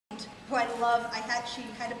who I love. She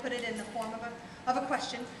kind of put it in the form of a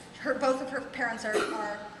question. Both of her parents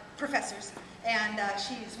are professors, and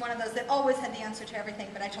she's one of those that always had the answer to everything,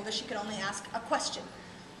 but I told her she could only ask a question.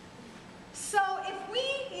 So if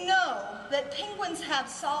we know that penguins have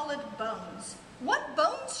solid bones, what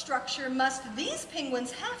bone structure must these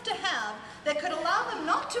penguins have to have that could allow them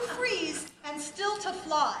not to freeze and still to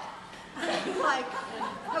fly? Like,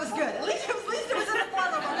 that was good. At least it was in the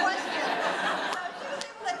form of a question. So she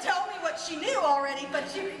was able to tell me what she knew already, but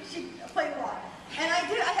she played along. And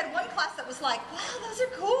I had one class that was like, wow, those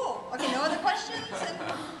are cool. Okay, no other questions? And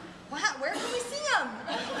wow, where can we see them?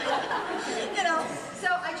 You know, so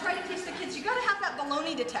I try to teach the kids, you gotta have that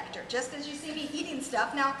baloney detector, just as you see me eating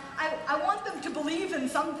stuff. Now, I want them to believe in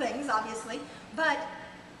some things, obviously, but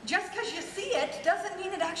just because you see it doesn't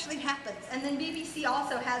mean it actually happens. And then BBC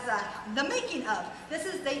also has the making of.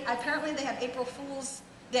 Apparently they have April Fool's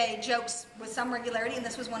Day jokes with some regularity, and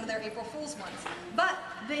this was one of their April Fool's ones. But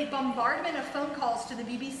the bombardment of phone calls to the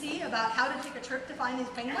BBC about how to take a trip to find these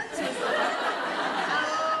penguins was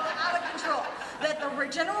out of control. That the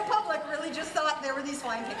general public really just thought there were these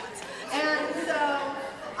flying penguins. And so,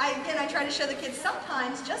 I try to show the kids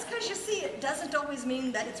sometimes just because you see it doesn't always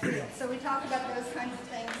mean that it's real. So we talk about those kinds of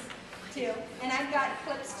things too. And I've got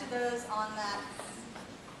clips to those on that.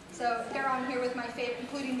 So they're on here with my favorite,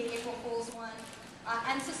 including the April Fool's one.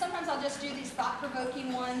 And so sometimes I'll just do these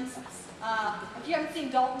thought-provoking ones. If you haven't seen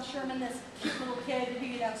Dalton Sherman, this cute little kid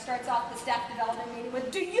who starts off the staff development meeting with,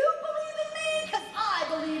 "Do you believe in me? Because I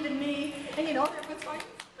believe in me." And everyone's going,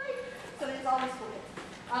 great. So there's all these cool things.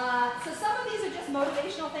 So some of these are just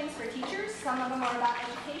motivational things for teachers. Some of them are about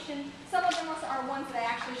education. Some of them also are ones that I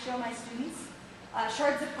actually show my students.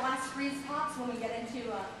 Shards of glass freeze pops when we get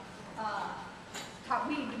into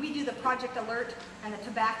we do the Project Alert and the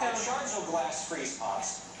tobacco. At Shards of Glass Freeze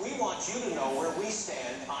Pops, we want you to know where we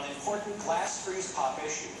stand on important glass freeze pop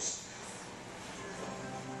issues.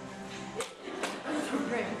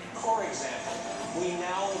 For example, we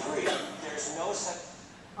now agree there's no such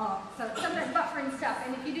so sometimes buffering stuff,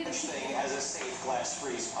 and if you do this thing as a safe glass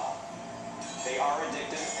freeze pop. They are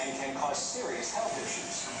addictive and can cause serious health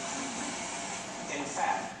issues. In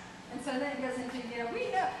fact, and so then it goes into, we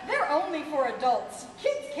know they're only for adults.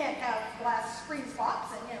 Kids can't have glass freeze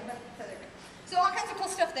pops, and so all kinds of cool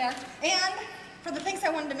stuff there. And for the things I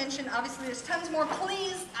wanted to mention, obviously there's tons more.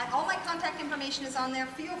 Please, all my contact information is on there.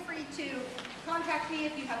 Feel free to contact me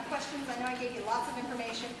if you have questions. I know I gave you lots of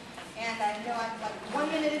information, and I know I'm like 1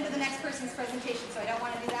 minute into the next person's presentation, so I don't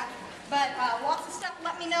want to do that. But lots of stuff,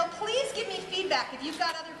 let me know. Please give me feedback. If you've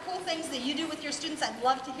got other cool things that you do with your students, I'd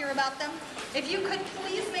love to hear about them. If you could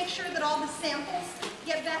please make sure that all the samples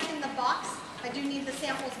get back in the box. I do need the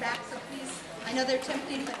samples back, so please, I know they're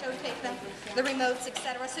tempting, but go take them, the remotes,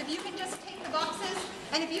 etc. So if you can just take the boxes,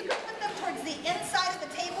 and if you can put them towards the inside of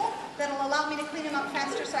the table, that'll allow me to clean them up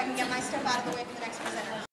faster so I can get my stuff out of the way for the next presenter.